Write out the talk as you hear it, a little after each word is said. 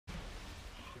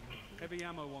Heavy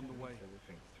ammo on the way.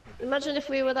 Imagine if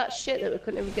we were that shit that we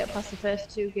couldn't even get past the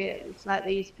first 2 games, like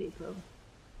these people.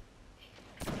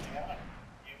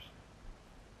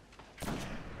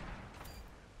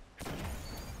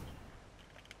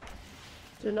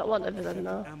 Do not want everything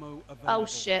now. Oh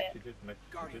shit.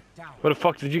 Where the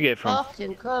fuck did you get from?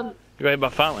 Fucking cunt. You got hit by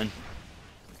fountain.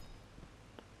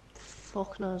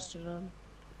 Fuck knows, Jerome.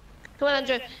 Come on,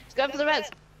 Andrew. Let's go for the res.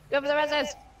 Go for the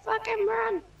res. Fucking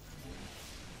run.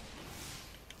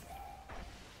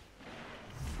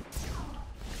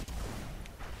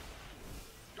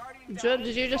 Jerome,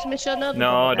 did you just miss your nova?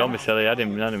 No, don't be silly. I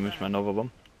didn't miss my nova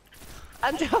bomb.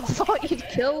 Andrew, I thought you'd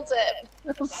killed him.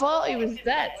 I thought he was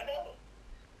dead.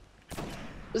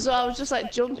 So I was just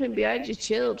like jumping behind you,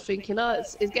 chilled, thinking, oh,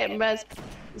 he's getting res.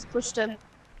 He's pushed him.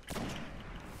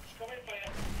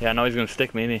 Yeah, I know he's gonna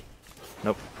stick me, isn't he?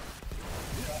 Nope.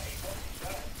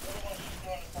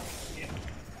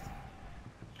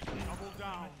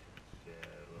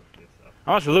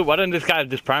 I want to loot. Why didn't this guy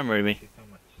just primary me?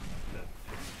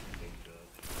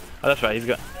 Oh, that's right.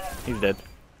 He's dead.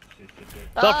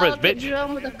 Stop for his bitch.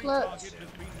 Jerome with a clutch.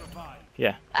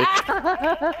 Yeah,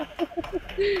 bitch.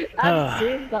 I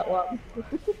saved that one.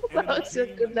 That was a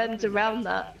good end around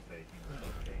that.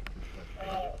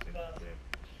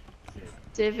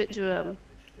 David Jerome.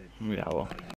 Yeah, well.